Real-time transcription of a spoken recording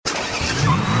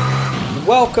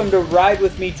Welcome to Ride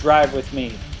With Me, Drive With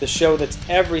Me, the show that's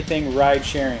everything ride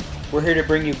sharing. We're here to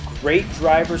bring you great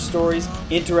driver stories,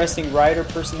 interesting rider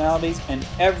personalities, and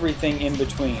everything in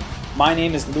between. My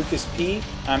name is Lucas P.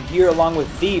 I'm here along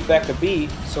with the Becca B.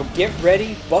 So get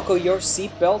ready, buckle your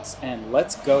seatbelts, and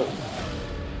let's go.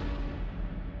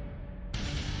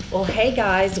 Well, hey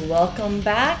guys, welcome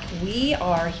back. We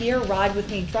are here, Ride With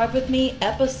Me, Drive With Me,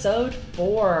 episode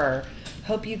 4.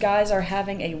 Hope you guys are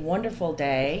having a wonderful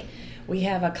day. We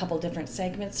have a couple different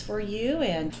segments for you.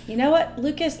 And you know what,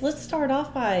 Lucas, let's start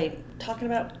off by talking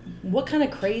about what kind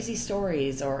of crazy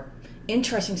stories or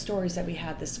interesting stories that we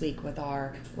had this week with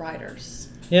our riders.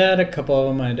 Yeah, I had a couple of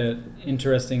them. I had an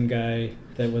interesting guy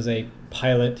that was a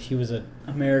pilot. He was an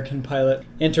American pilot.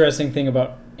 Interesting thing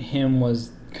about him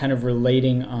was kind of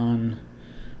relating on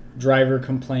driver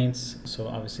complaints. So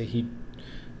obviously he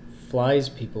flies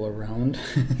people around.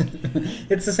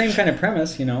 It's the same kind of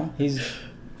premise, you know. He's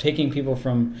taking people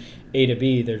from A to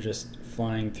B. They're just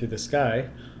flying through the sky.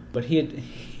 But he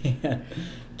had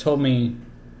told me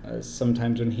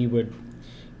sometimes when he would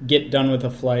get done with a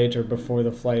flight or before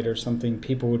the flight or something,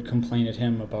 people would complain at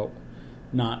him about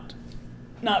not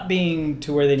being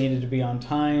to where they needed to be on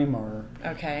time, or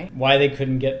why they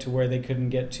couldn't get to where they couldn't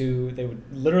get to. They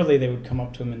would come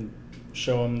up to him and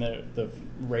show him the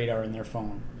radar in their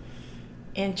phone.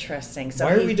 Interesting. So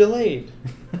why are we delayed?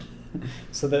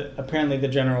 So that apparently the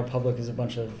general public is a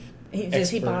bunch of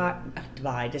Does he fly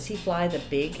the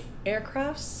big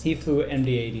aircrafts? He flew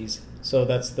MD-80s. So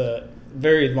that's the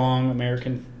very long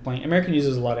American plane. American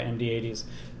uses a lot of MD-80s.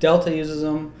 Delta uses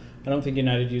them. I don't think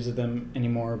United uses them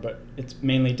anymore, but it's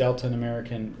mainly Delta and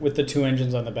American with the 2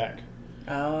 engines on the back.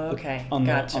 Oh, okay.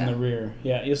 Gotcha. On the rear.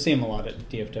 Yeah, you'll see him a lot at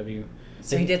DFW.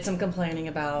 So he did some complaining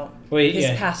about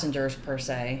his passengers, per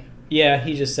se. Yeah,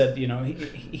 he just said, you know,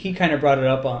 he kind of brought it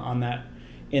up on that,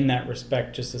 in that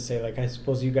respect, just to say, like, I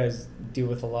suppose you guys deal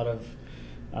with a lot of,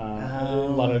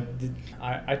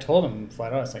 I told him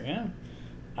flat out, I was like, yeah,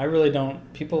 I really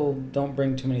don't, people don't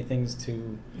bring too many things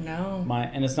to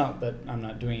and it's not that I'm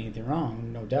not doing anything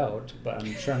wrong, no doubt, but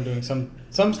I'm sure I'm doing some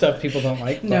stuff people don't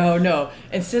like. No.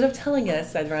 Instead of telling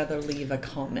us, I'd rather leave a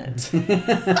comment.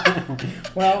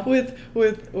 Well,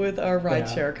 with our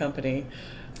rideshare company.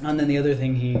 And then the other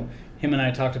thing him and I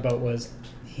talked about was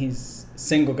he's a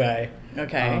single guy.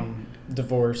 Okay.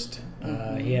 Divorced.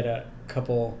 He had a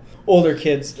couple older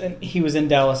kids, and he was in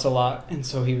Dallas a lot, and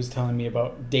so he was telling me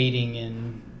about dating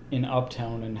in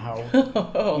Uptown and how.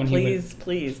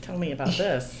 Please tell me about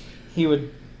this. He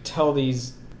would tell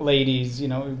these ladies, you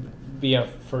know, be a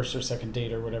first or second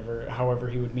date or whatever, however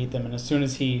he would meet them, and as soon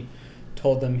as he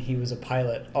told them he was a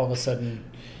pilot, all of a sudden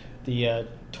the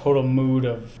total mood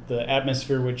of the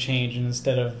atmosphere would change, and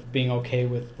instead of being okay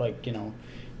with, like, you know,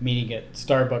 meeting at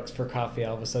Starbucks for coffee,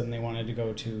 all of a sudden they wanted to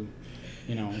go to,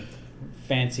 you know,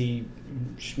 fancy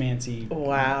schmancy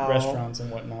restaurants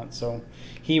and whatnot. So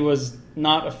he was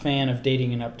not a fan of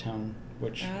dating in Uptown,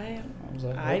 which I was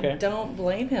like, okay. I don't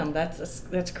blame him.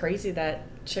 That's crazy that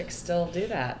chicks still do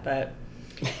that, but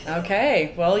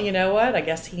okay. Well, you know what? I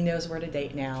guess he knows where to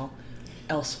date now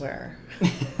elsewhere.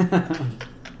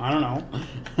 I don't know.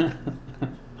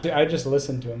 I just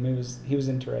listened to him. He was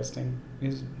interesting. He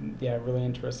was a really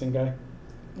interesting guy.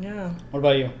 Yeah. What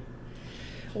about you?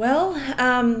 Well,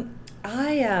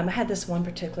 I had this one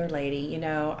particular lady. You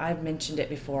know, I've mentioned it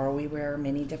before. We wear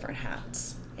many different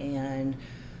hats, and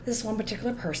this one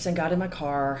particular person got in my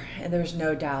car, and there's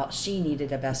no doubt she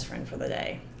needed a best friend for the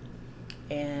day.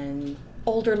 And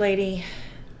older lady,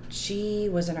 she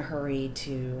was in a hurry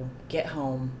to get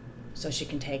home so she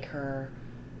can take her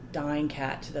dying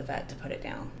cat to the vet to put it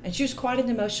down. And she was quite an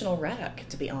emotional wreck,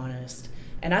 to be honest.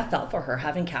 And I felt for her,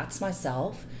 having cats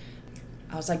myself.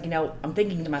 I was like, you know, I'm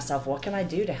thinking to myself, what can I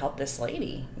do to help this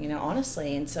lady? You know,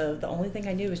 honestly. And so the only thing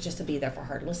I knew was just to be there for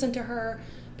her, listen to her,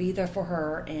 be there for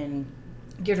her, and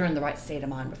get her in the right state of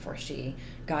mind before she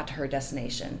got to her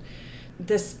destination.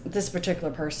 This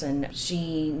particular person,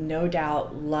 she no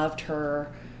doubt loved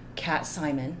her cat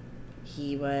Simon.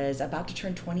 He was about to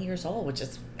turn 20 years old, which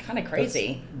is kind of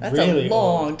crazy. That's really a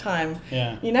long time.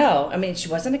 Yeah. You know, I mean, she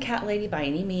wasn't a cat lady by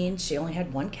any means. She only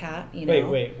had one cat, you know.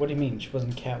 Wait. What do you mean she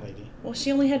wasn't a cat lady? Well,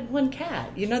 she only had one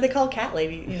cat. You know, they call cat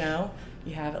lady, you know.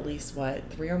 You have at least,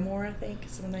 3 or more, I think,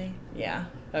 is when they... Yeah.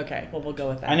 Okay, well, we'll go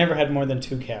with that. I never had more than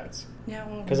 2 cats. Yeah,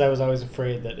 well... Because I was always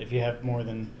afraid that if you have more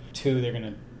than 2, they're going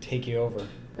to take you over.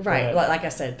 Right, like I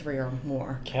said, 3 or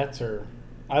more. Cats are...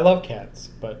 I love cats,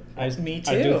 but Me too.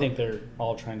 I do think they're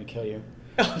all trying to kill you.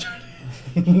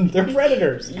 They're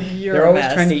predators. They're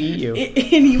always trying to eat you.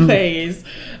 Anyways,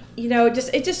 you know,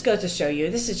 it just goes to show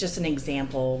you, this is just an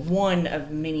example, one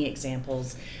of many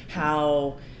examples,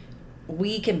 how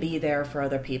we can be there for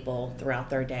other people throughout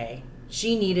their day.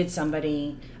 She needed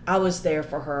somebody. I was there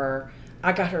for her.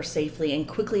 I got her safely and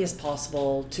quickly as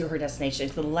possible to her destination.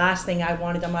 The last thing I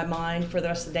wanted on my mind for the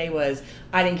rest of the day was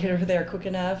I didn't get her there quick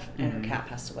enough, and her cat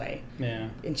passed away. Yeah.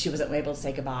 And she wasn't able to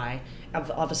say goodbye.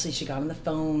 Obviously, she got on the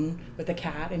phone with the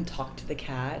cat and talked to the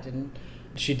cat. And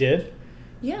She did?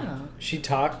 yeah. She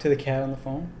talked to the cat on the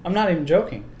phone? I'm not even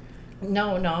joking.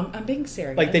 No, I'm being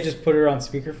serious. Like they just put her on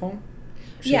speakerphone?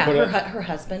 Yeah, her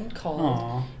husband called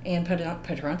Aw. and put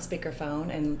her on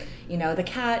speakerphone. And, you know, the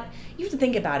cat, you have to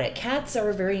think about it. Cats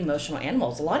are very emotional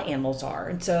animals. A lot of animals are.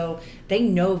 And so they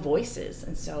know voices.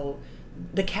 And so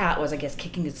the cat was, I guess,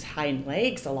 kicking its hind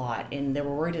legs a lot. And they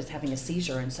were worried it was having a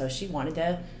seizure. And so she wanted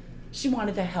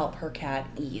to help her cat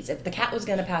ease. If the cat was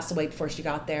going to pass away before she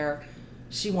got there,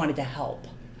 she wanted to help.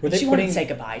 She wanted to say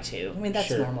goodbye to. I mean, that's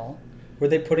normal. Were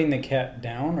they putting the cat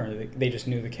down, or they just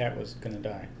knew the cat was going to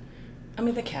die? I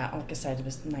mean, the cat, like I said,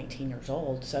 was 19 years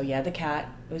old. So, yeah, the cat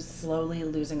was slowly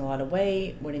losing a lot of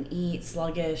weight, wouldn't eat,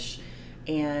 sluggish,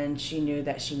 and she knew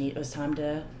that it was time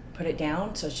to put it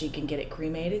down so she can get it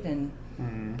cremated and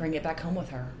bring it back home with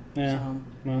her. Yeah, So,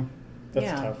 well,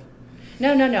 that's tough.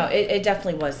 No. It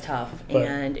definitely was tough.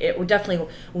 And it was definitely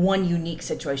one unique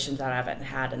situation that I haven't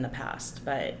had in the past.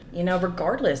 But, you know,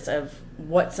 regardless of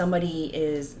what somebody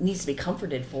needs to be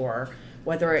comforted for,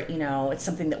 whether it's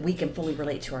something that we can fully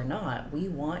relate to or not, we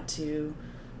want to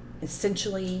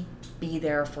essentially be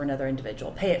there for another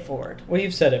individual, pay it forward. Well,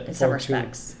 you've said it before, in some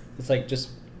respects. too. It's like, just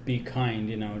be kind,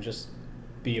 just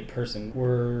be a person.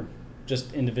 We're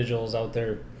just individuals out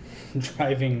there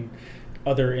driving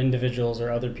other individuals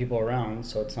or other people around,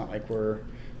 so it's not like we're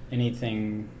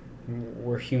anything.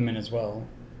 We're human as well.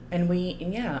 And we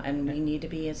need to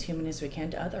be as human as we can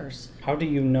to others. How do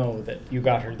you know that you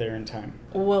got her there in time?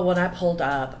 Well, when I pulled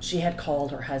up, she had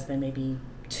called her husband maybe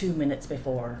 2 minutes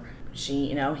before.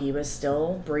 He was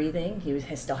still breathing. He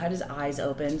still had his eyes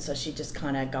open, so she just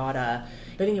kind of got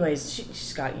But anyways,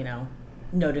 she's got,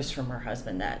 notice from her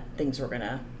husband that things were going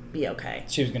to be okay.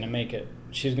 She was going to make it.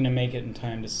 She was going to make it in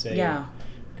time to say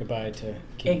goodbye to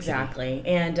Kitty. Exactly.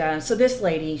 And so this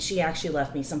lady, she actually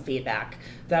left me some feedback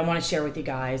that I want to share with you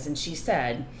guys. And she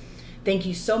said, "Thank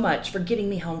you so much for getting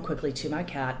me home quickly to my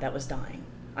cat that was dying.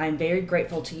 I am very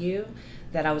grateful to you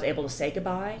that I was able to say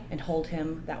goodbye and hold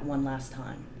him that one last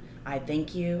time. I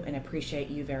thank you and appreciate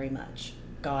you very much.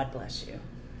 God bless you."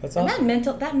 That's awesome. And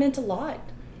that meant a lot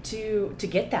to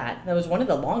get that. That was one of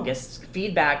the longest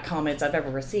feedback comments I've ever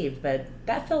received, but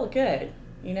that felt good,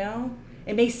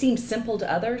 It may seem simple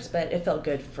to others, but it felt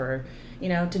good for,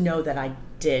 to know that I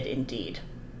did indeed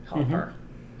help her.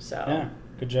 So yeah,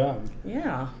 good job.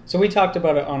 Yeah. So we talked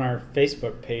about it on our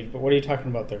Facebook page, but what are you talking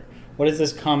about there? What is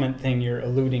this comment thing you're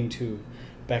alluding to,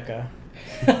 Becca?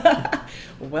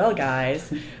 Well,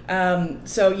 guys,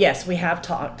 so yes, we have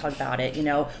talked about it.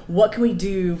 What can we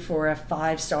do for a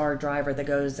 5-star driver that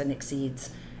goes and exceeds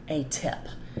a tip?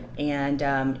 And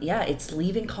it's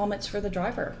leaving comments for the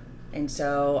driver. And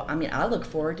so, I look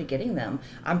forward to getting them.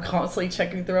 I'm constantly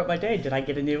checking throughout my day. Did I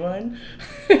get a new one?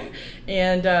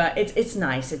 And it's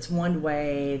nice. It's one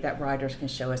way that riders can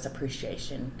show us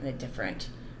appreciation in a different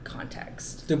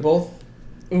context. Do both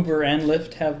Uber and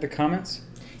Lyft have the comments?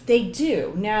 They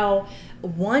do. Now,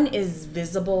 one is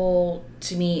visible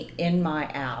to me in my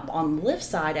app. On Lyft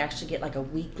side, I actually get like a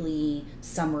weekly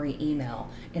summary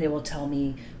email, and it will tell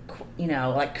me,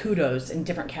 like kudos in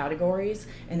different categories,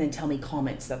 and then tell me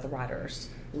comments that the riders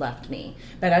left me.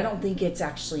 But I don't think it's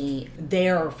actually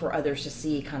there for others to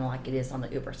see, kind of like it is on the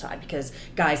Uber side. Because,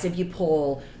 guys, if you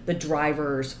pull the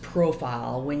driver's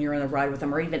profile when you're on a ride with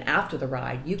them, or even after the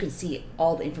ride, you can see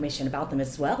all the information about them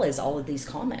as well as all of these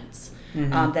comments.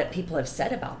 That people have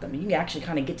said about them. You can actually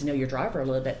kind of get to know your driver a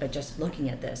little bit by just looking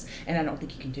at this. And I don't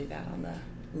think you can do that on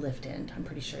the Lyft end. I'm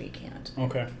pretty sure you can't.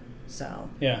 Okay. So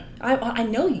yeah, I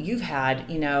know you've had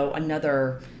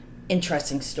another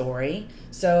interesting story.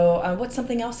 So what's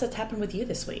something else that's happened with you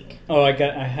this week? Oh, I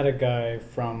had a guy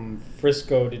from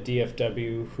Frisco to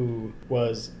DFW who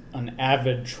was an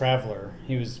avid traveler.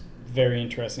 He was very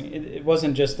interesting. It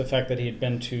wasn't just the fact that he had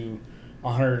been to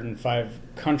 105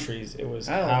 countries. It was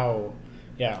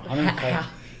 105.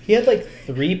 He had like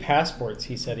 3 passports,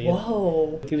 he said.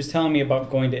 Whoa. He was telling me about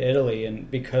going to Italy, and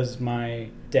because my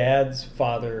dad's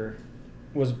father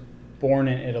was born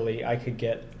in Italy, I could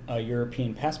get a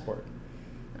European passport.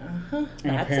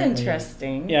 That's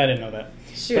interesting. Yeah, I didn't know that.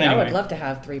 Shoot, anyway. I would love to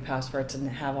have 3 passports and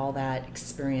have all that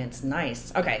experience.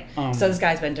 Nice. Okay, so this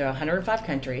guy's been to 105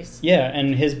 countries. Yeah,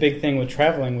 and his big thing with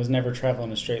traveling was never travel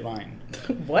in a straight line.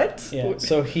 What? Yeah.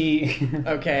 So he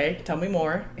Okay, tell me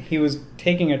more. he was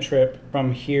taking a trip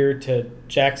from here to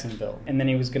Jacksonville, and then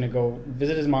he was going to go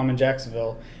visit his mom in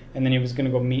Jacksonville, and then he was going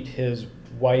to go meet his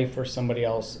wife or somebody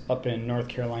else up in North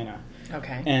Carolina.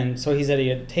 Okay. And so he said he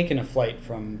had taken a flight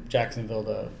from Jacksonville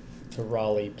to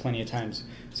Raleigh plenty of times.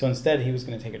 So instead he was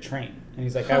going to take a train. And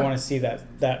he's like, I want to see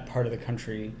that part of the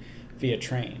country via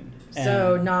train.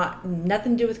 So And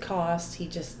nothing to do with cost. He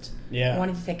just Yeah.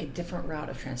 wanted to take a different route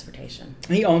of transportation.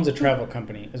 he owns a travel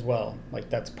company as well. Like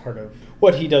that's part of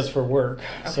what he does for work.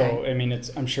 So Okay. I mean,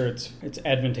 I'm sure it's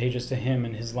advantageous to him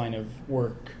and his line of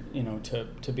work,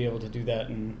 to be able to do that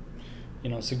and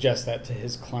suggest that to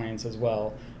his clients as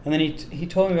well. And then he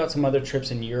told me about some other trips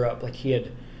in Europe. Like he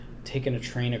had taken a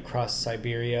train across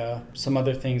Siberia, some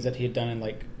other things that he had done in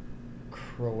like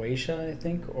Croatia, I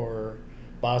think, or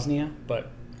Bosnia.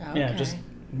 But yeah, Okay. just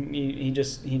he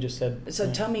just said.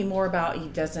 So tell me more about he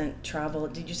doesn't travel.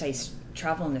 Did you say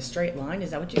travel in a straight line?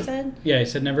 Is that what you said? Yeah, he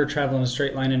said never travel in a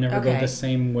straight line and never go Okay. the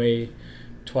same way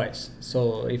twice.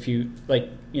 So if you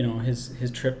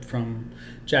his trip from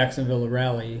Jacksonville to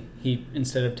Raleigh, he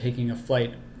instead of taking a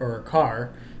flight or a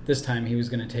car, this time he was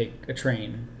going to take a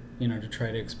train, to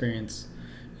try to experience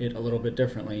it a little bit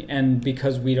differently. And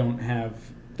because we don't have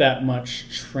that much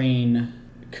train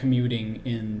commuting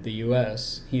in the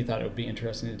U.S., he thought it would be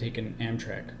interesting to take an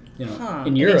Amtrak.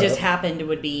 In Europe, It just happened it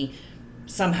would be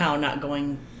somehow not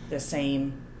going the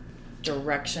same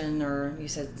direction, or you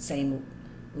said same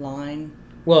line.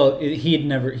 well,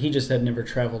 he just had never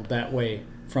traveled that way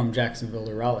from Jacksonville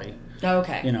to Raleigh.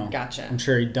 Okay, Gotcha. gotcha. I'm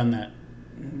sure he'd done that.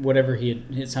 Whatever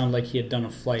it sounded like he had done a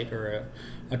flight or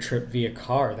a trip via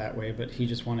car that way, but he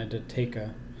just wanted to take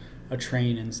a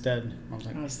train instead. I was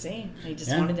like, I see. He just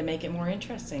Yeah. wanted to make it more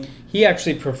interesting. he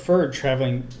actually preferred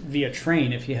traveling via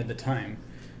train if he had the time.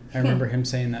 I remember him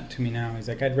saying that to me now. He's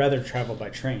like, I'd rather travel by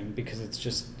train because it's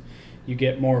just, you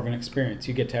get more of an experience.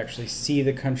 You get to actually see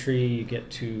the country. You get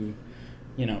to,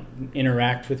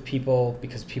 interact with people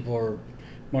because people are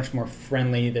much more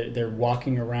friendly. They're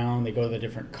walking around. They go to the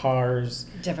different cars.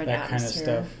 Different that atmosphere.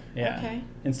 kind of stuff. Yeah. Okay.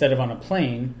 Instead of on a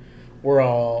plane,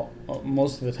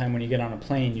 most of the time when you get on a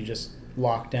plane, you just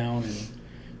lock down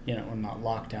and, well, not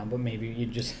lock down, but maybe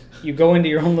you go into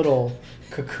your own little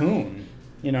cocoon.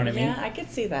 You know what I mean? Yeah, I could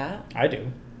see that. I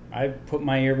do. I put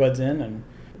my earbuds in, and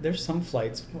there's some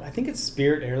flights. I think it's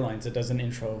Spirit Airlines that does an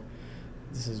intro.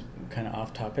 This is kind of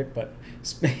off topic, but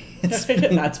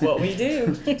That's what we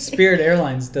do. Spirit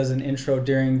Airlines does an intro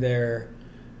during their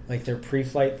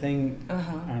pre-flight thing.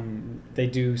 Uh-huh. They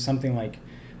do something like,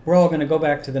 we're all going to go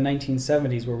back to the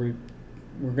 1970s where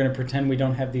we're going to pretend we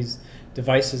don't have these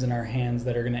devices in our hands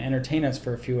that are going to entertain us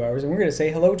for a few hours, and we're going to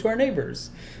say hello to our neighbors.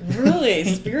 Really?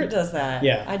 Spirit does that?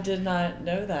 Yeah. I did not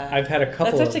know that. I've had a couple.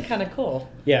 That's actually kind of cool.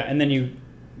 Yeah, and then you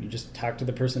just talk to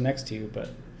the person next to you. But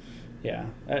yeah,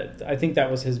 I think that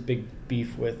was his big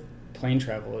beef with plane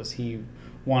travel, is he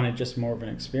wanted just more of an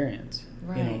experience.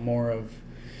 Right. More of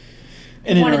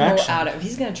an He wanted interaction. more out of. If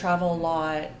he's going to travel a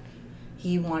lot,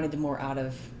 he wanted more out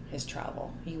of his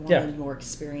travel. He wanted more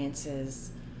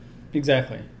experiences.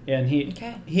 Exactly. Yeah, and he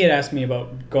had asked me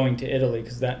about going to Italy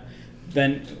because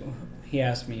then he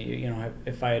asked me,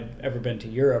 if I had ever been to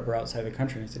Europe or outside the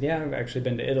country. And I said, yeah, I've actually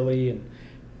been to Italy, and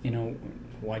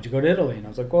why'd you go to Italy? And I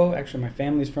was like, well, actually, my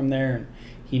family's from there, and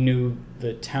he knew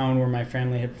the town where my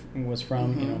family was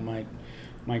from. Mm-hmm.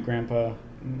 My grandpa.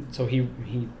 So he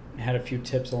had a few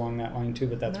tips along that line too.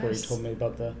 But that's where he told me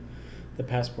about the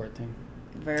passport thing.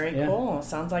 Very cool.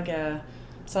 Sounds like a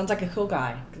cool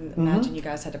guy. Imagine you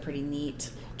guys had a pretty neat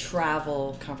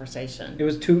travel conversation. It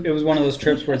was one of those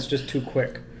trips where it's just too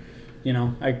quick.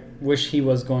 I wish he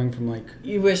was going from like...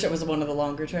 You wish it was one of the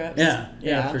longer trips?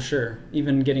 Yeah, for sure.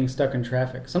 Even getting stuck in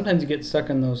traffic. Sometimes you get stuck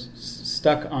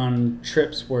on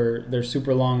trips where they're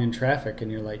super long in traffic,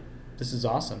 and you're like, this is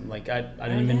awesome. Like, I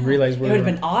didn't even realize it would have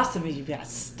been awesome if you got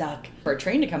stuck for a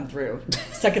train to come through.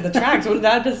 Stuck at the tracks. Wouldn't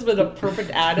that have just been a perfect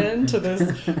add-in to this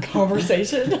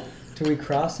conversation? Do we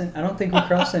cross it? I don't think we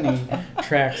cross any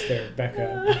tracks there,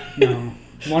 Becca. No.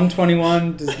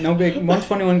 121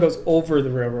 121 goes over the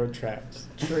railroad tracks.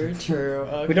 True.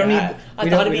 Okay. We don't need. I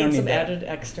thought it'd be some added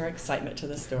extra excitement to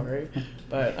the story,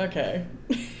 but okay.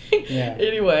 Yeah.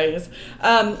 Anyways,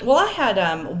 well, I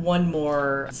had one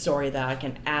more story that I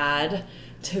can add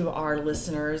to our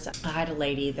listeners. I had a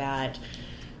lady that,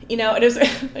 it was,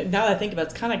 now that I think about it,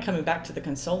 it's kind of coming back to the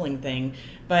consoling thing,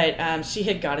 but she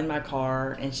had got in my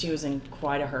car and she was in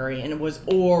quite a hurry, and it was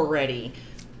already,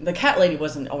 the cat lady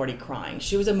wasn't already crying.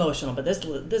 She was emotional, but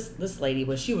this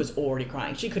lady she was already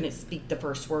crying. She couldn't speak the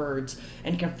first words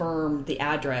and confirm the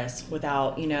address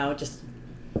without, just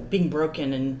being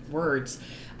broken in words.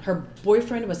 her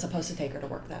boyfriend was supposed to take her to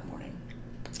work that morning.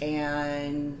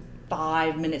 And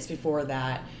 5 minutes before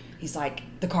that, he's like,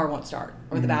 the car won't start,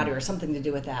 or the battery, or something to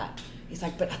do with that. He's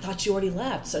like, but I thought you already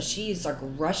left. So she's like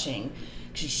rushing.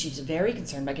 She's very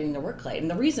concerned about getting to work late.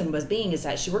 And the reason is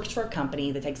that she works for a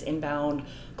company that takes inbound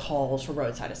calls for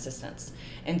roadside assistance.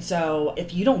 And so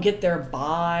if you don't get there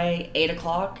by 8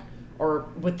 o'clock or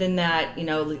within that,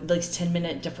 at least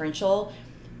 10-minute differential,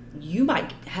 you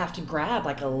might have to grab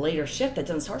like a later shift that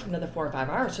doesn't start for another 4 or 5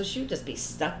 hours. So she would just be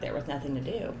stuck there with nothing to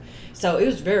do. So it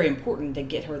was very important to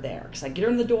get her there, because I get her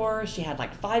in the door. She had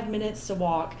like 5 minutes to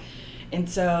walk. And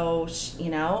so,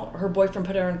 her boyfriend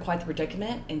put her in quite the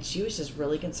predicament, and she was just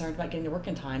really concerned about getting to work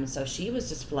in time. And so she was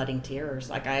just flooding tears.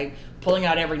 Like, I pulling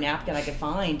out every napkin I could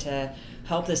find to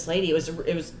help this lady. It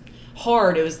was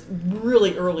hard. It was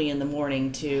really early in the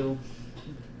morning to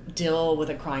deal with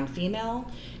a crying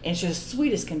female, and she was as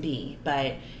sweet as can be.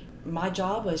 But my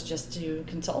job was just to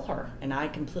console her, and I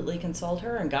completely consoled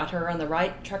her and got her on the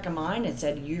right track of mind and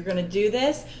said, you're going to do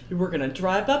this. We're going to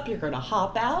drive up. You're going to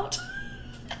hop out.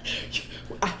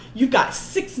 You've got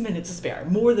 6 minutes to spare,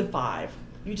 more than 5.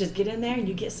 You just get in there and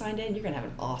you get signed in. You're going to have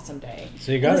an awesome day.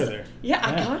 So you got her there. Yeah,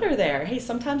 I got her there. Hey,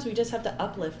 sometimes we just have to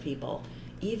uplift people,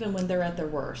 even when they're at their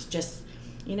worst. Just,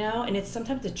 and it's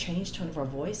sometimes the change tone of our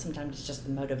voice. Sometimes it's just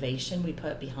the motivation we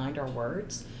put behind our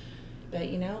words. But,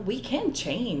 we can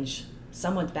change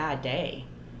someone's bad day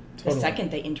the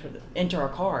second they enter our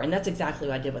car. And that's exactly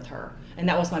what I did with her. And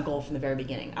that was my goal from the very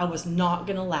beginning. I was not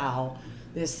going to allow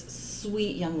this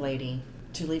sweet young lady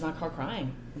to leave my car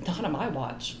crying. Not on my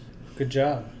watch. Good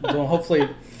job. Well, hopefully,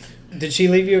 did she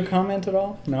leave you a comment at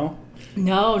all? No?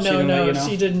 No.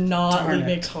 She did not leave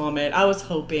me a comment. I was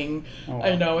hoping. Oh, wow.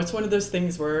 I know. It's one of those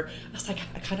things where I was like,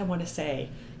 I kind of want to say,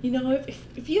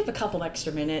 if you have a couple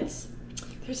extra minutes,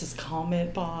 there's this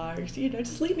comment box,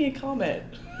 just leave me a comment.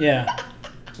 Yeah.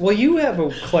 Well, you have a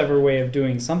clever way of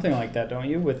doing something like that, don't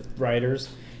you, with riders?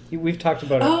 We've talked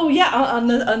about it. Oh, yeah, on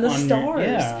the stars.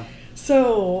 Yeah.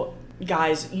 So,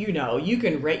 guys, you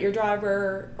can rate your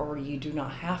driver, or you do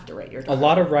not have to rate your driver. A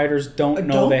lot of riders don't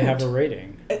know they have a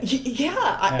rating.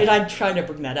 Yeah. And I'm trying to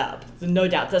bring that up. No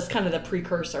doubt. That's kind of the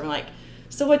precursor. I'm like,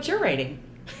 so what's your rating?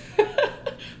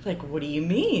 Like, what do you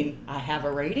mean? I have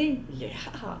a rating? Yeah.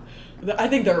 I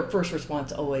think their first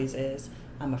response always is,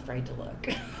 I'm afraid to look.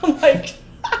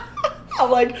 I'm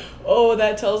like, oh,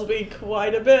 that tells me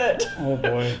quite a bit. Oh,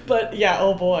 boy. But, yeah,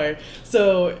 oh, boy.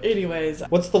 So, anyways.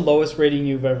 What's the lowest rating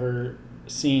you've ever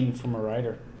seen from a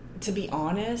rider? To be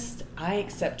honest, I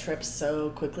accept trips so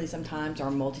quickly sometimes,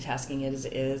 or multitasking as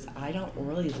it is, I don't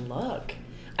really look.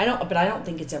 But I don't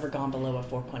think it's ever gone below a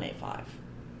 4.85.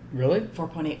 Really?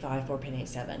 4.85,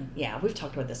 4.87. Yeah, we've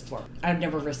talked about this before. I've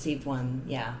never received one,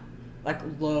 like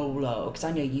low, because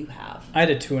I know you have. I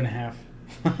had a 2.5.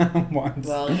 Once.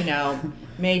 Well,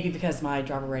 maybe because my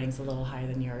driver rating's a little higher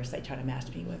than yours, they try to match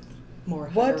me with more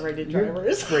higher-rated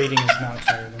drivers. Your rating is not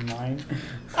higher than mine.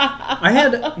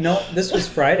 This was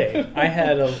Friday. I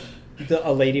had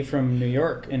a lady from New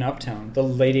York in Uptown. The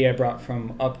lady I brought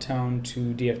from Uptown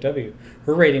to DFW.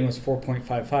 Her rating was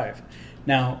 4.55.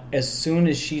 Now, as soon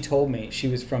as she told me she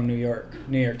was from New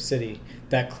York City,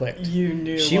 that clicked. You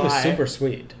knew She why. was super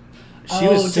sweet. She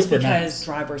was just super because nice.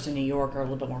 drivers in New York are a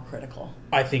little bit more critical.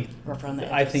 I think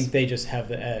they just have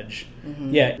the edge.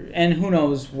 Mm-hmm. Yeah, and who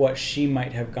knows what she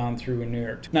might have gone through in New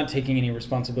York. Not taking any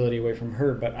responsibility away from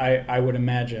her, but I would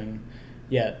imagine,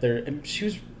 she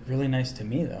was really nice to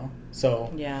me though.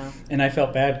 So yeah, and I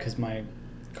felt bad because my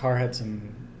car had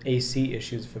some AC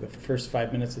issues for the first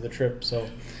 5 minutes of the trip. So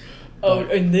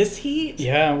in this heat?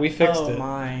 Yeah, we fixed it. Oh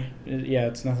my! Yeah,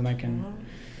 it's nothing I can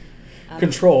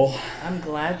control. I'm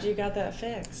glad you got that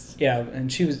fixed. Yeah,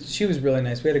 and she was really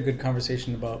nice. We had a good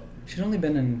conversation about, she'd only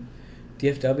been in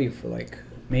DFW for like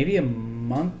maybe a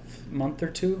month or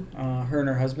two, her and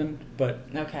her husband, but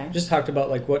okay, just talked about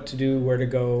like what to do, where to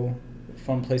go,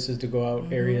 fun places to go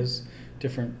out, areas,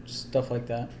 different stuff like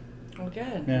that. Oh, good.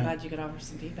 Yeah. I'm glad you could offer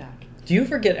some feedback. Do you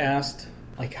ever get asked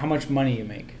like how much money you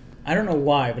make? I don't know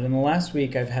why, but in the last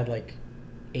week I've had like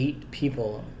 8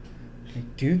 people.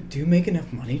 Like, do you make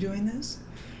enough money doing this?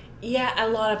 Yeah, a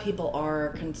lot of people are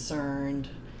concerned,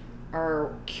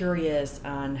 are curious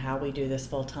on how we do this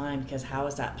full time, because how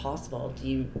is that possible? Do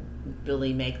you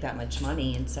really make that much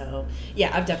money? And so,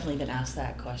 yeah, I've definitely been asked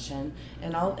that question,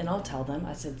 and I'll tell them.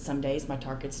 I said some days my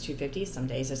target's 250, some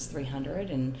days it's 300,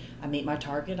 and I meet my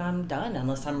target, I'm done,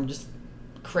 unless I'm just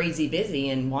crazy busy,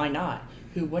 and why not?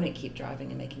 Who wouldn't keep driving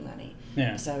and making money?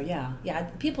 Yeah. So yeah,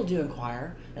 people do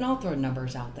inquire, and I'll throw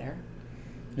numbers out there.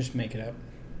 Just make it up.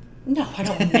 No, I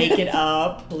don't make it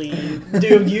up, please.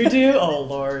 Do you do? Oh,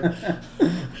 Lord.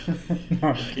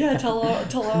 No. Yeah, tell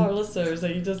all our listeners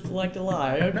that you just like to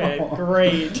lie. Okay, No.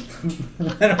 great.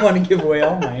 I don't want to give away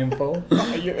all my info.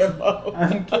 Your info.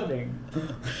 I'm kidding.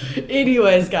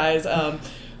 Anyways, guys,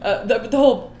 the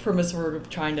whole premise we're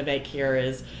trying to make here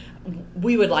is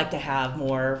we would like to have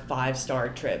more 5-star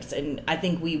trips, and I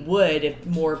think we would if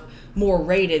more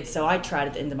rated. So I tried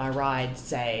at the end of my ride to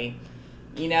say,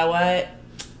 you know what,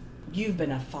 you've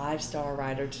been a 5-star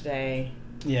rider today.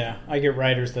 Yeah, I get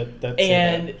riders that say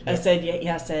And that. I said,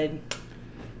 I said,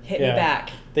 hit me back.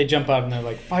 They jump out and they're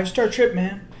like, 5-star trip,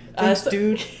 man. Thanks,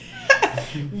 dude.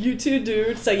 You too,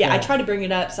 dude. So Yeah. I try to bring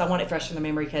it up, so I want it fresh in the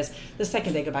memory, because the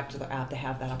second they go back to the app, they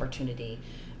have that opportunity,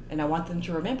 and I want them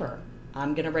to remember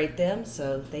I'm going to rate them,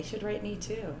 so they should rate me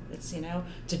too. It's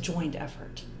it's a joint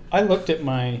effort. I looked at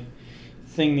my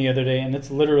thing the other day, and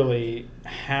it's literally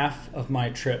half of my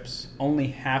trips. Only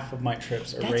half of my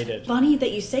trips are That's rated. funny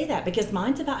that you say that, because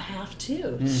mine's about half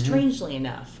too. Strangely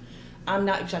enough, I'm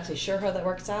not exactly sure how that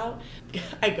works out.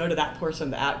 I go to that portion of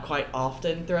the app quite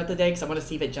often throughout the day because I want to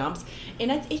see if it jumps,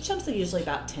 and it jumps to usually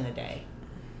about 10 a day.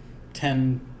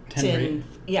 10 rate.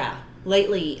 Yeah.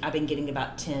 Lately, I've been getting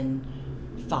about 10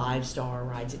 5-star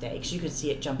rides a day, because you can see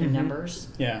it jump in numbers.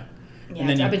 Yeah. Yeah, And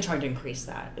then I've been trying to increase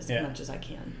that as Yeah. much as I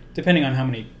can. Depending on how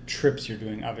many trips you're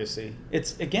doing, obviously.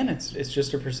 It's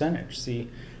just a percentage. See,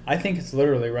 I think it's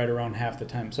literally right around half the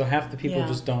time. So half the people Yeah.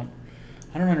 just don't.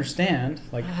 I don't understand,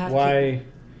 like, Half why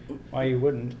you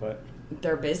wouldn't, but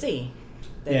They're busy.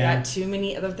 They've Yeah. got too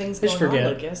many other things Just going forget.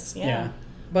 on, Lucas. Yeah.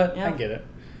 But Yeah. I get it.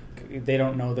 They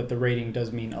don't know that the rating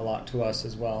does mean a lot to us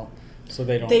as well, so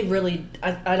they don't. They really,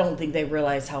 I don't think they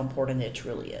realize how important it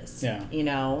truly is. Yeah.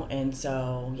 And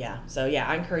so, yeah. So, yeah,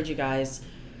 I encourage you guys,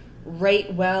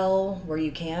 rate well where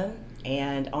you can.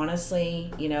 And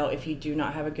honestly, if you do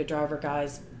not have a good driver,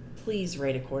 guys, please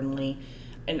rate accordingly.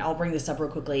 And I'll bring this up real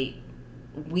quickly.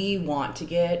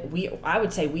 I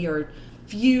would say we are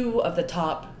few of the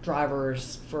top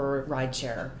drivers for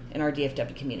rideshare in our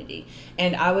DFW community.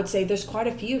 And I would say there's quite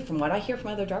a few, from what I hear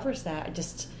from other drivers, that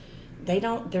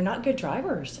they're not good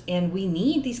drivers, and we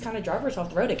need these kind of drivers off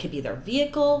the road. It could be their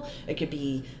vehicle, it could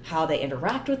be how they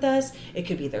interact with us, it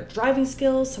could be their driving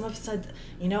skills. Some have said,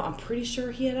 I'm pretty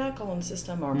sure he had alcohol in the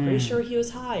system, or I'm pretty sure he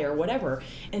was high, or whatever,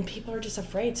 and people are just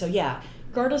afraid. So yeah,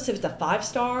 regardless if it's a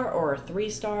 5-star or a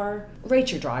 3-star,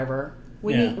 rate your driver.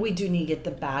 We do need to get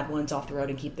the bad ones off the road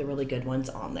and keep the really good ones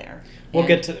on there. We'll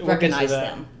get to recognize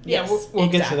that. them. Yeah, Yes, we'll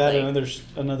get to that exactly.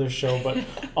 in another show. But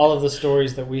all of the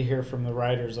stories that we hear from the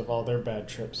riders of all their bad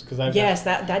trips, because I've Yes,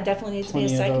 that definitely needs to be a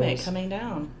plenty of segment those. coming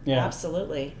down. Yeah.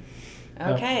 Absolutely.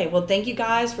 Okay, well, thank you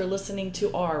guys for listening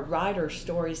to our rider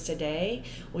stories today.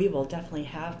 We will definitely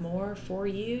have more for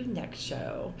you next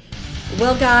show.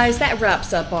 Well, guys, that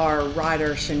wraps up our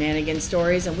rider shenanigan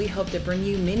stories, and we hope to bring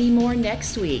you many more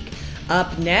next week.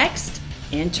 Up next,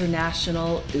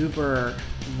 International Uber.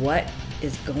 What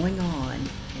is going on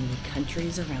in the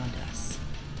countries around us?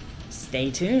 Stay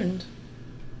tuned.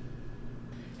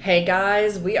 Hey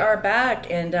guys, we are back,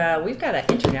 and we've got an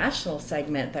international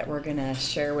segment that we're going to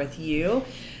share with you.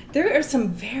 There are some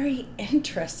very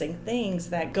interesting things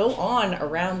that go on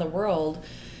around the world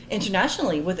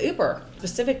internationally with Uber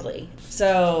specifically.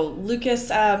 So, Lucas,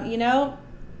 have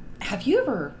you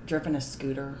ever driven a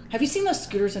scooter? Have you seen those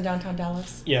scooters in downtown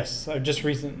Dallas? Yes, I've just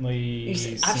recently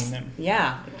seen them.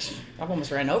 Yeah, I've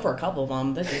almost ran over a couple of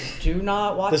them. They just do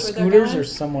not watch The where they're scooters going. or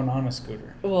someone on a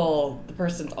scooter? Well, the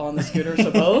person's on the scooter,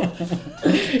 so both.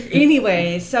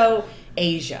 Anyway, so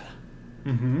Asia.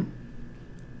 Mm-hmm.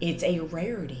 It's a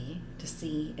rarity to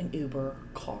see an Uber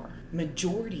car.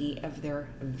 Majority of their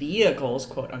vehicles,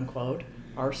 quote unquote,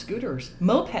 are scooters,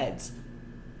 mopeds.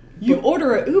 You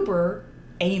order an Uber,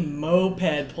 a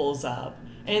moped pulls up,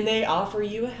 and they offer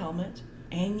you a helmet,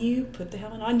 and you put the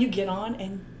helmet on, you get on,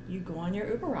 and you go on your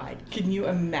Uber ride. Can you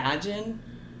imagine?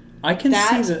 I can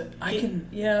That-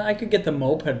 see I could get the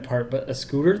moped part, but a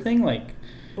scooter thing, like,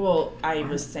 Well, I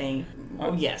was saying,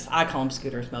 yes, I call them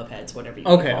scooters, mopeds, whatever you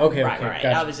Okay, call them. okay, Right. gotcha.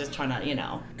 I was just trying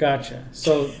to, gotcha.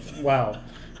 So, wow.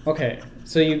 Okay,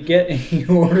 so you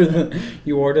order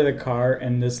the car,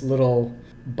 and this little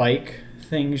bike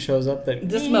thing shows up that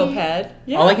This moped.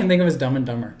 Yeah. all I can think of is Dumb and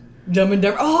Dumber. Dumb and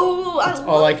Dumber. Oh, That's I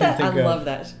all love I can that. think I of. love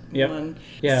that Yep. one.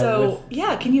 Yeah, So,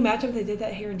 yeah, can you imagine if they did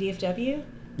that here in DFW?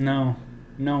 No.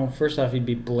 First off, you'd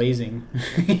be blazing.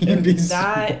 You'd be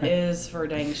That sweat. is for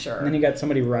dang sure. And then you got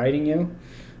somebody riding you,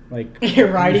 like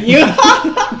You're riding you.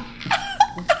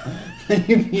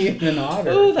 you'd be in an otter.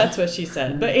 Oh, that's what she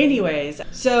said. But anyways,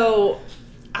 so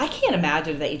I can't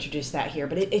imagine if they introduced that here,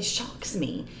 but it shocks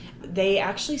me. They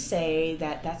actually say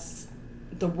that that's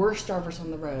the worst drivers on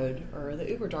the road are the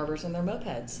Uber drivers on their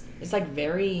mopeds. It's like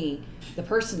the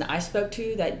person that I spoke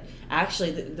to that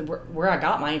actually, where I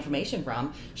got my information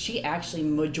from, she actually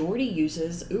majority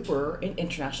uses Uber in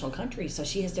international countries. So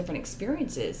she has different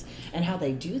experiences and how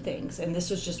they do things. And this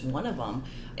was just one of them.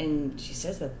 And she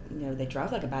says that, they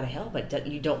drive like about a hell, but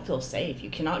you don't feel safe. You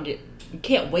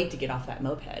can't wait to get off that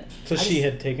moped. So she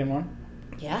had taken one?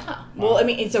 Yeah. Wow. Well, I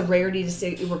mean, it's a rarity to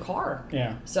see Uber car.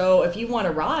 Yeah. So if you want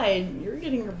to ride, you're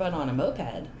getting your butt on a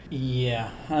moped. Yeah.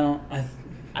 I don't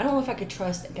know if I could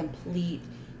trust a complete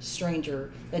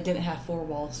stranger that didn't have 4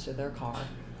 walls to their car.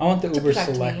 I want the Uber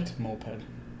Select moped.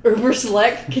 Uber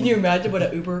Select? Can you imagine what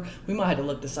an Uber... We might have to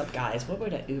look this up, guys. What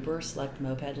would an Uber Select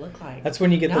moped look like? That's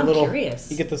when you get now the little... I'm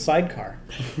curious. You get the sidecar.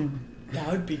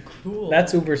 That would be cool.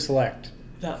 That's Uber Select.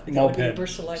 That moped would be Uber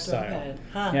Select style. moped.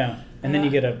 Huh. Yeah. And then you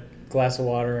get a glass of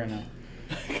water and a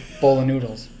bowl of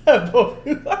noodles.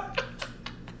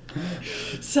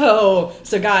 So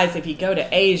guys, if you go to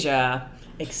Asia,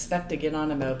 expect to get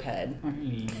on a moped.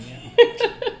 Yeah.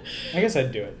 I guess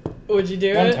I'd do it. Would you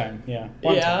do it? One time, yeah.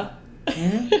 One time.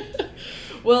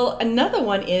 Mm-hmm. Well, another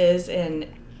one is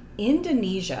in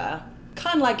Indonesia,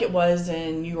 kind of like it was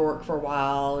in New York for a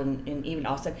while and even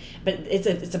Austin, but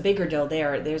it's a bigger deal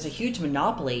there. There's a huge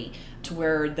monopoly to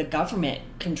where the government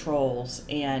controls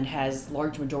and has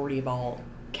large majority of all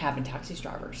cab and taxi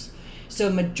drivers.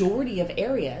 So majority of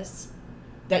areas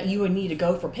that you would need to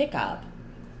go for pickup,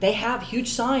 they have huge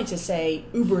signs that say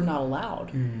Uber not allowed.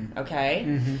 Mm-hmm. Okay?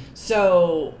 Mm-hmm.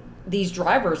 So these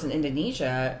drivers in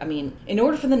Indonesia, I mean, in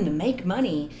order for them to make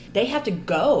money, they have to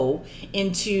go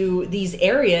into these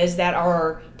areas that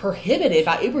are prohibited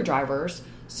by Uber drivers.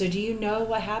 So do you know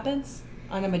what happens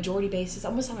on a majority basis,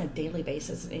 almost on a daily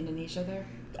basis in Indonesia there?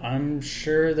 I'm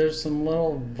sure there's some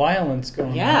little violence going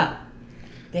on. Yeah.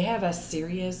 They have a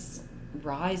serious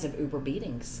rise of Uber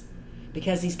beatings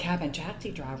because these cab and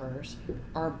taxi drivers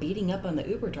are beating up on the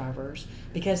Uber drivers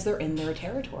because they're in their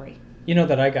territory. You know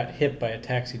that I got hit by a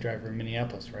taxi driver in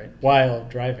Minneapolis, right? While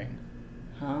driving.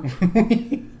 Huh?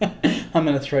 I'm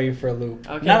going to throw you for a loop.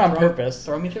 Okay, Not on purpose.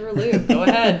 Throw me through a loop. Go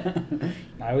ahead.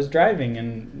 I was driving,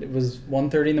 and it was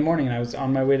 1:30 in the morning, and I was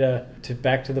on my way to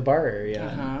back to the bar area.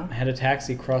 Uh-huh. I had a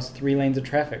taxi cross 3 lanes of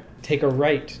traffic, take a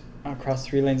right across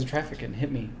 3 lanes of traffic, and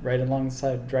hit me right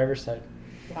alongside the driver's side.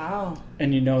 Wow.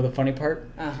 And you know the funny part?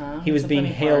 Uh-huh. He was being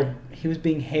hailed. He was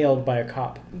being hailed by a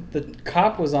cop. The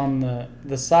cop was on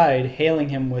the side hailing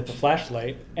him with a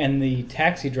flashlight, and the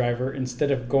taxi driver, instead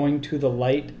of going to the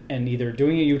light and either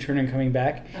doing a U-turn and coming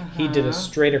back, he did a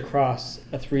straight across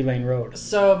a 3-lane road.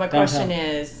 So my question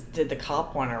is, did the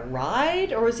cop want to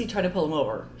ride, or was he trying to pull him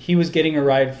over? He was getting a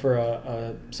ride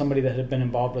for somebody that had been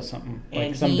involved with something,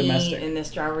 like some domestic. And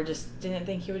this driver just didn't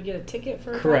think he would get a ticket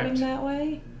for Correct. driving that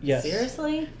way? Yes.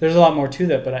 Seriously? There's a lot more to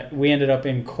that, but we ended up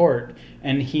in court,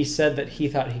 and he said that he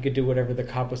thought he could do whatever the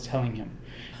cop was telling him.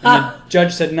 And the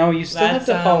judge said, no, you still have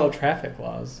to follow traffic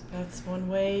laws. That's one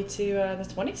way to,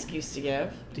 that's one excuse to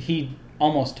give. He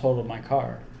almost totaled my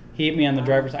car. He hit me on the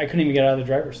driver's side. I couldn't even get out of the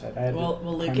driver's side. I had well,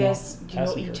 Lucas, do you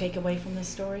know what you take away from this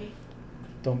story?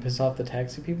 Don't piss off the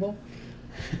taxi people.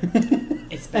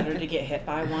 It's better to get hit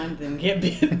by one than get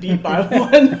beat by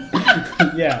one.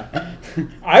 Yeah.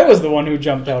 I was the one who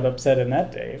jumped out upset in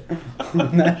that day.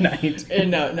 That night.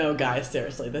 No, guys,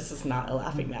 seriously, this is not a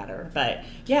laughing matter. But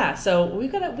yeah, so we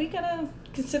gotta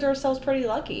consider ourselves pretty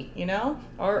lucky, you know?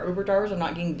 Our Uber drivers are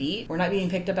not getting beat. We're not being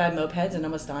picked up by mopeds and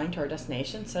almost dying to our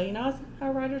destination. So, you know,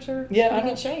 our riders are in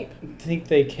good shape. I don't think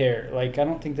they care. Like, I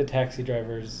don't think the taxi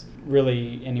drivers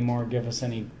really anymore give us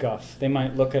any guff. They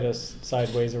might look at us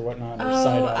sideways or whatnot, or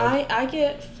side-eyed. I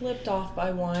get flipped off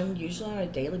by one, usually on a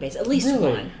daily basis. At least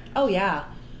really? one. Oh, yeah.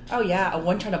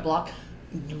 One trying to block.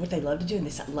 You know what they love to do in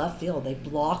this left field? They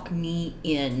block me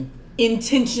in.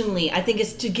 Intentionally. I think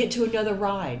it's to get to another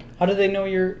ride. How do they know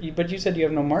but you said you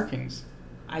have no markings.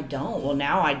 I don't. Well,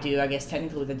 now I do, I guess,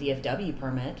 technically with a DFW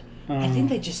permit. I think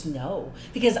they just know.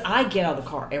 Because I get out of the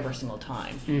car every single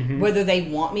time. Mm-hmm. Whether they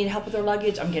want me to help with their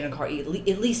luggage, I'm getting a car, at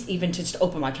least even to just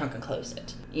open my trunk and close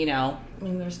it. You know? I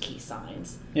mean, there's key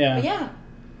signs. Yeah. But yeah.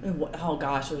 Oh,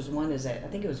 gosh, there was one, I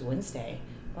think it was Wednesday.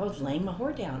 I was laying my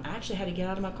whore down. I actually had to get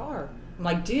out of my car. I'm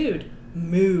like, dude,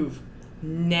 move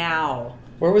now.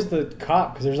 Where was the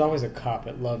cop? Because there's always a cop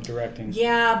at Love directing.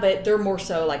 Yeah, but they're more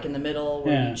so like in the middle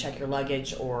where you check your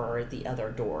luggage or the other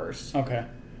doors. Okay.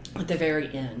 At the very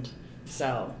end.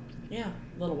 So, yeah,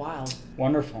 a little wild.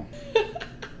 Wonderful.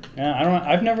 Yeah,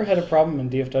 I've never had a problem in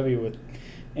DFW with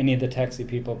any of the taxi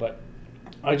people, but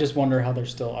I just wonder how they're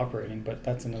still operating, but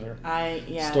that's another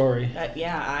story.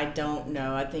 I don't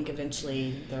know. I think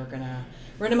eventually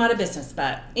run them out of business.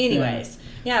 But anyways,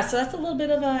 yeah, so that's a little bit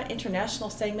of an international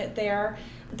segment there.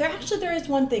 There is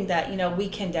one thing that, we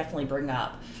can definitely bring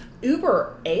up.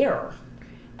 Uber Air.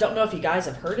 Don't know if you guys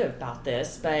have heard about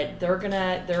this, but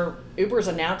Uber's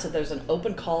announced that there's an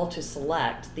open call to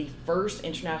select the first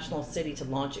international city to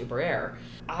launch Uber Air.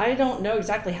 I don't know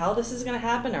exactly how this is going to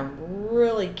happen. I'm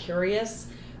really curious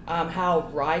how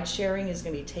ride sharing is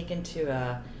going to be taken to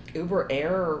a Uber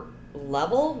Air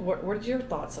level. What are your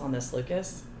thoughts on this,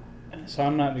 Lucas? So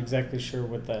I'm not exactly sure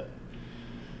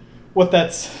what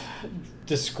that's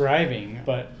describing,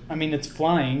 but I mean, it's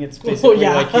flying. It's basically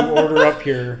like you order up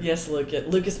your... Yes,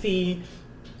 Lucas P.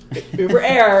 Uber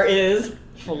Air is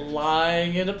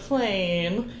flying in a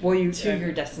plane to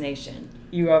your destination.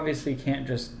 You obviously can't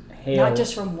just hail... Not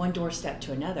just from one doorstep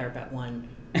to another, but one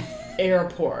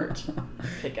airport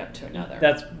pickup to another.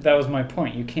 That was my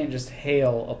point. You can't just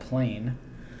hail a plane.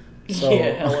 So...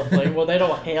 hail a plane. Well, they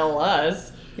don't hail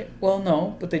us. Yeah, well,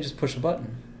 no, but they just push a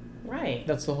button. Right.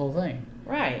 That's the whole thing.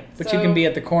 Right. But you can be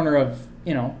at the corner of,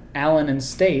 Allen and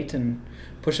State and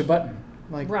push a button.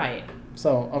 Right.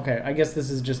 So, okay, I guess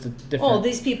this is just a different... Well,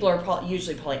 these people are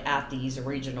usually at these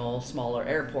regional, smaller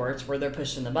airports where they're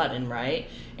pushing the button, right?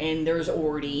 And there's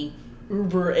already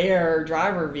Uber Air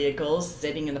driver vehicles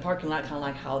sitting in the parking lot, kind of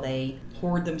like how they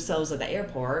hoard themselves at the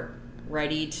airport,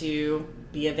 ready to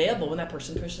be available when that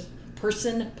person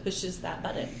pushes that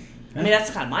button. Yeah. I mean, that's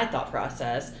kind of my thought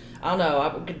process. I don't know.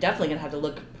 I'm definitely going to have to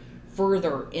look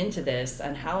further into this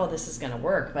and how this is going to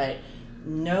work, but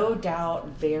no doubt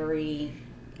very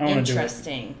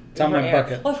interesting. It's on my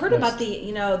bucket. Well, I've heard about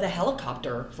the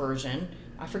helicopter version.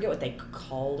 I forget what they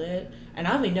called it, and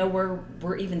I don't even know where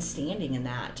we're even standing in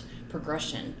that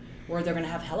progression where they're going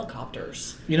to have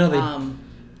helicopters.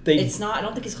 It's not. I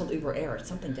don't think it's called Uber Air. It's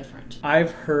something different.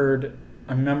 I've heard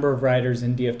a number of riders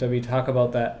in DFW talk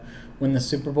about that when the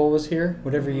Super Bowl was here,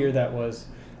 whatever year that was.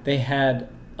 They had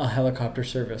a helicopter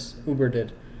service, Uber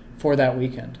did, for that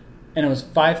weekend. And it was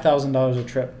 $5,000 a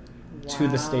trip to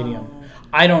the stadium.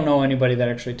 I don't know anybody that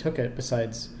actually took it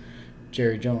besides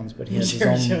Jerry Jones, but he has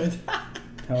his own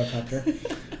helicopter.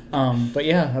 But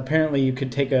yeah, apparently you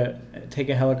could take a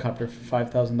helicopter for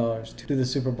 $5,000 to the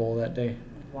Super Bowl that day.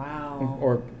 Wow.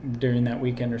 Or during that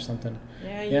weekend or something.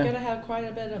 Yeah, you gotta have quite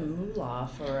a bit of moolah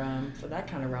for that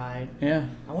kind of ride. Yeah.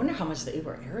 I wonder how much the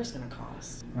Uber Air is gonna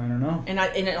cost. I don't know. And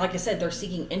like I said, they're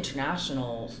seeking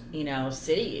international,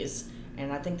 cities,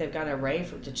 and I think they've got an array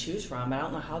to choose from. I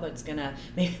don't know how that's gonna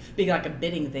be like a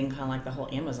bidding thing, kind of like the whole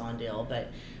Amazon deal. But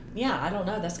yeah, I don't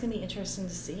know. That's gonna be interesting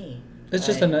to see. It's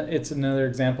it's another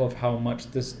example of how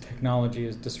much this technology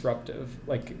is disruptive.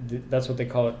 That's what they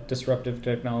call it, disruptive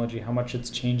technology. How much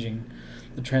it's changing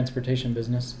the transportation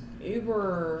business.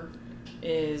 Uber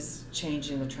is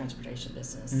changing the transportation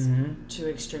business to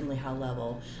extremely high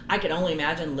level. I can only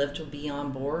imagine Lyft will be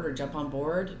on board or jump on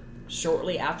board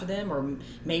shortly after them, or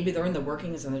maybe they're in the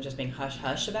workings and they're just being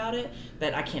hush-hush about it,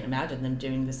 but I can't imagine them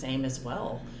doing the same as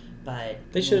well. But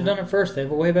they should have done it first. They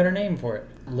have a way better name for it.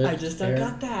 Lyft I just Air.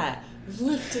 Got that.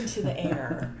 Lift into the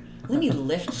air. Let me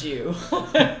lift you.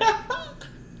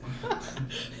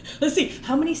 Let's see,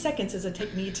 how many seconds does it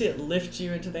take me to lift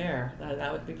you into the air?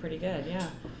 That would be pretty good, yeah.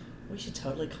 We should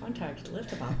totally contact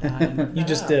Lyft about that. You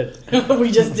just did. We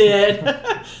just did.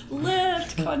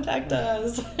 Lyft, contact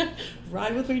us.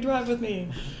 Ride with me, drive with me.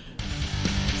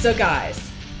 So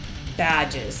guys,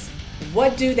 badges.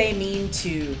 What do they mean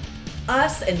to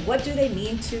us and what do they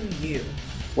mean to you?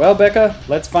 Well, Becca,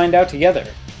 let's find out together.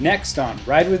 Next on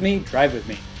Ride With Me, Drive With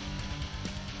Me.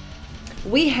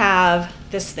 We have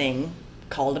this thing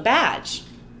called a badge.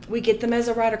 We get them as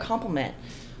a rider compliment.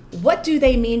 What do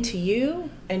they mean to you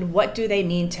and what do they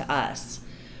mean to us?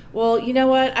 Well, you know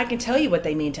what? I can tell you what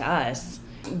they mean to us.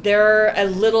 They're a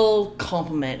little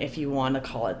compliment, if you want to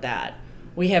call it that.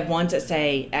 We have ones that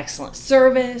say excellent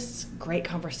service, great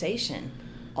conversation,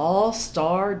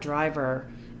 all-star driver,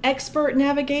 expert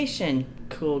navigation,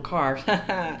 cool car.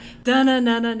 Becca!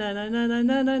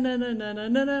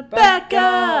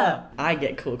 I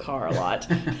get cool car a lot.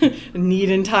 Neat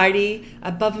and tidy,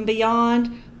 above and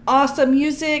beyond, awesome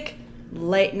music,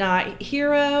 late night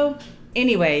hero.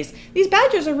 Anyways, these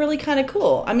badges are really kind of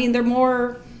cool. I mean, they're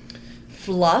more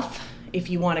fluff, if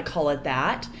you want to call it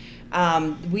that.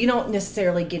 We don't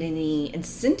necessarily get any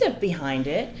incentive behind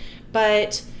it,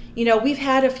 but, we've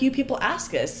had a few people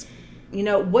ask us,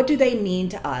 what do they mean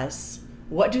to us?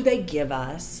 What do they give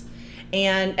us?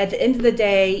 And at the end of the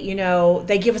day,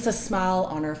 they give us a smile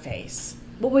on our face.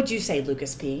 What would you say,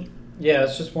 Lucas P? Yeah,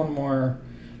 it's just one more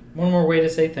way to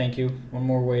say thank you. One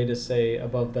more way to say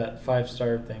above that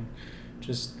 5-star thing.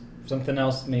 Just something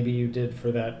else maybe you did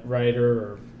for that rider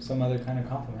or some other kind of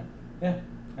compliment. Yeah,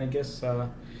 I guess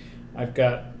I've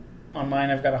got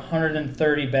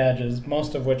 130 badges,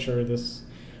 most of which are this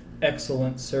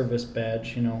excellent service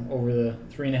badge, over the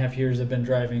 3.5 years I've been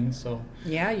driving, so.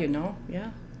 Yeah,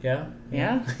 Yeah?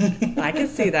 Yeah, I can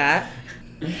see that.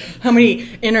 How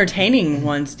many entertaining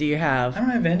ones do you have? I don't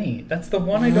have any. That's the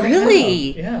one I don't have.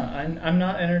 Really? Yeah, I'm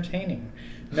not entertaining.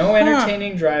 No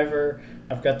entertaining driver.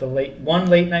 I've got one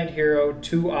late night hero,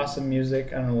 2 awesome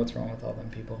music. I don't know what's wrong with all them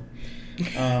people.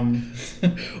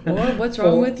 What's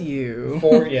wrong with you?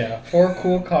 4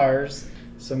 cool cars,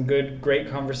 some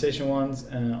great conversation ones,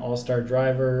 and an all-star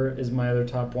driver is my other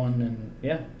top one, and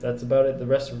yeah, that's about it. The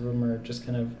rest of them are just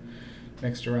kind of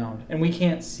mixed around, and we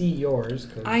can't see yours.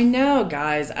 I know,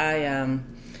 guys. I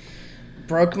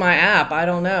broke my app. I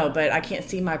don't know, but I can't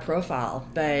see my profile.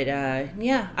 But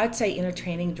yeah, I'd say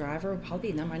entertaining driver would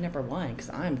probably be my number 1 because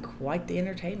I'm quite the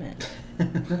entertainment.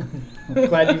 I'm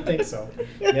glad you think so.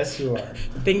 Yes, you are.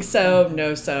 Think so,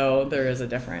 no so. There is a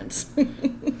difference.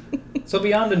 So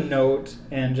beyond a note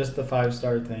and just the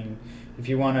 5-star thing, if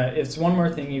it's one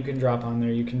more thing you can drop on there,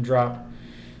 you can drop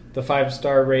the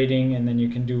 5-star rating, and then you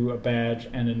can do a badge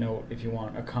and a note if you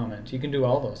want, a comment. You can do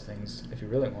all those things if you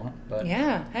really want. But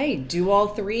yeah, hey, do all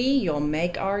 3, you'll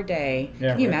make our day.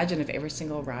 Yeah, can you imagine if every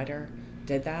single rider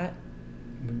did that?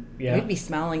 Yeah. We'd be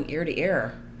smiling ear to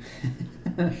ear.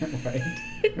 Right?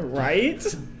 Right?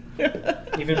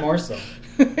 Even more so.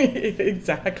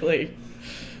 Exactly.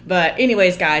 But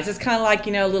anyways, guys, it's kind of like,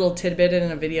 a little tidbit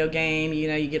in a video game.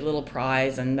 You get a little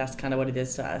prize, and that's kind of what it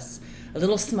is to us. A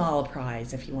little small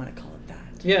prize, if you want to call it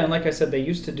that. Yeah, and like I said, they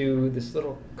used to do this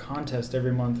little contest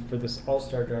every month for this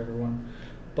all-star driver one,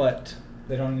 but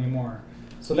they don't anymore.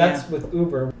 So that's with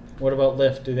Uber. What about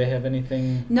Lyft? Do they have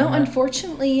anything? No,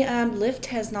 unfortunately, Lyft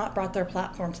has not brought their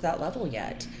platform to that level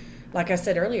yet. Like I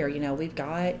said earlier, we've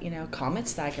got,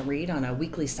 comments that I can read on a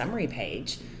weekly summary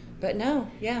page. But no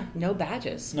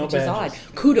badges, which is odd.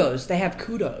 Kudos, they have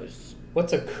kudos.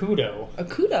 What's a kudo? A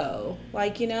kudo,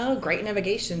 like, great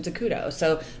navigation's a kudo.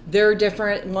 So they're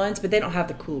different ones, but they don't have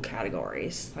the cool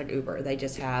categories like Uber. They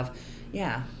just have,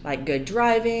 like good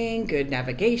driving, good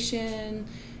navigation.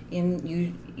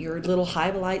 In your little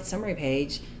highlight summary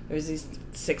page, there's these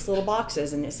 6 little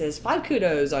boxes, and it says 5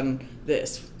 kudos on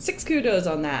this, 6 kudos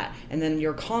on that, and then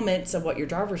your comments of what your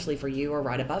drivers leave for you are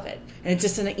right above it, and it's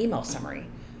just in an email summary.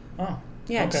 Oh,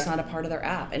 yeah, okay. It's just not a part of their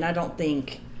app, and I don't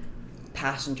think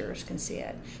passengers can see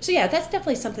it. So yeah, that's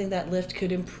definitely something that Lyft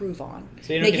could improve on.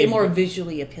 So make it more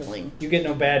visually appealing. You get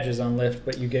no badges on Lyft,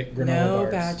 but you get granola bars.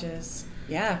 No badges.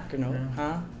 Yeah, granola.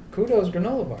 Huh? Kudos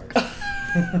granola bars.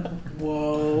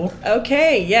 Whoa.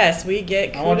 Okay, yes, we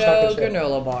get Kudo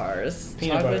granola bars.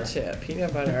 Chocolate chip,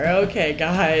 peanut butter. Okay,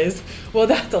 guys. Well,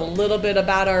 that's a little bit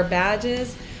about our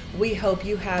badges. We hope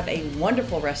you have a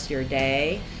wonderful rest of your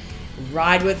day.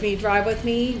 Ride with me, drive with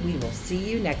me. We will see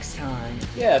you next time.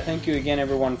 Yeah, thank you again,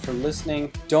 everyone, for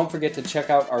listening. Don't forget to check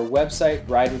out our website,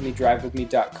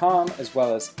 ridewithmedrivewithme.com, as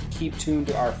well as keep tuned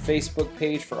to our Facebook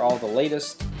page for all the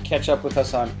latest. Catch up with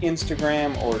us on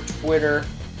Instagram or Twitter.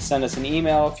 Send us an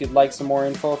email if you'd like some more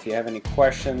info, if you have any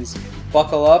questions.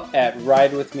 Buckle up at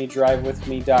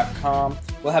ridewithmedrivewithme.com.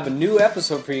 We'll have a new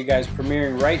episode for you guys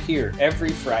premiering right here every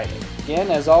Friday.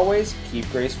 Again, as always, keep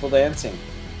graceful dancing.